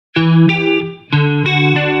Give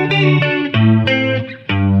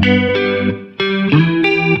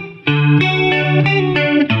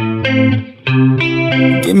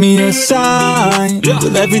me a sign,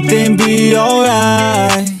 will everything be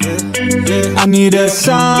alright? I need a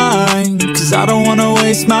sign, cause I don't wanna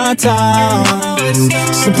waste my time.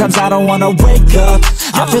 Sometimes I don't wanna wake up,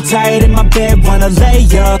 I feel tired in my bed, wanna lay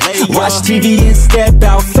up. Watch TV instead,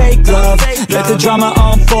 about fake love. Let the drama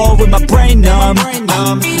unfold with my brain numb.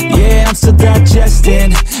 Yeah, I'm still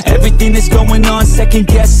digesting everything that's going on, second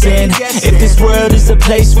guessing if this world is a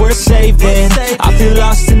place worth saving. I feel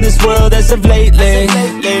lost in this world as of lately.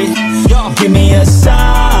 Give me a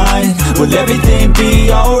sign, will everything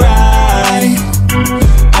be alright?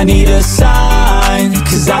 I need a sign,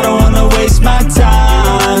 cause I don't wanna waste my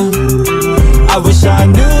time. I wish I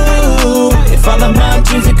knew if all of my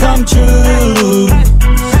dreams would come true.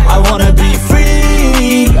 I wanna be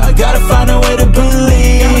free, I gotta find a way to believe.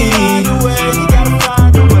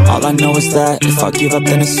 All I know is that if I give up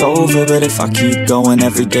then it's over, but if I keep going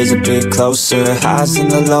every day's a bit closer. Highs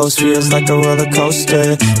and the lows, feels like a roller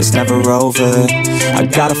coaster, it's never over. I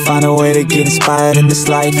gotta find a way to get inspired in this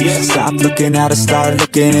life. Stop looking out and start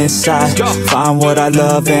looking inside. Find what I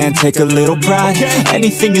love and take a little pride.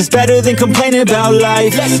 Anything is better than complaining about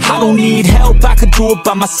life. I don't need help, I could do it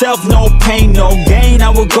by myself. No pain, no gain, I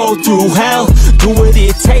will go through hell. Do what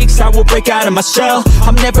it takes, I will break out of my shell.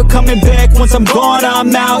 I'm never coming back, once I'm gone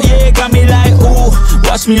I'm out. Yeah, got me like ooh,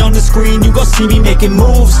 watch me on the screen, you gon' see me making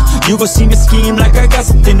moves. You gon' see me scheme like I got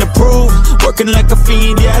something to prove. Working like a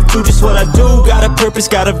fiend, yeah I do just what I do. Got a purpose,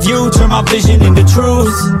 got a view, turn my vision into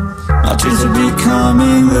truth. My dreams are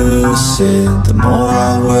becoming lucid. The more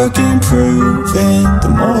I work improving, the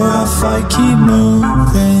more I fight, keep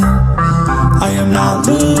moving. I am not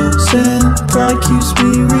losing, pride keeps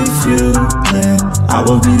me refueling. I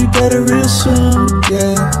will be better real soon,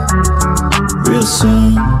 yeah. Real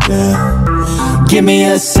soon, yeah. Give me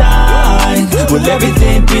a sign, will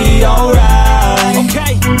everything be alright?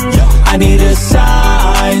 Okay. I need a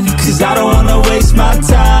sign, cause I don't wanna waste my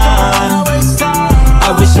time.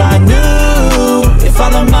 I wish I knew if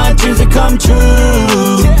all of my dreams would come true.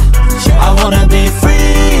 I wanna be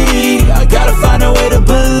free, I gotta find a way to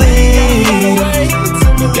believe.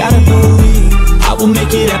 Gotta believe, I will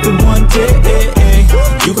make it happen one day.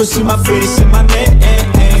 You gon' see my face in my name.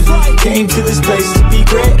 Came to this place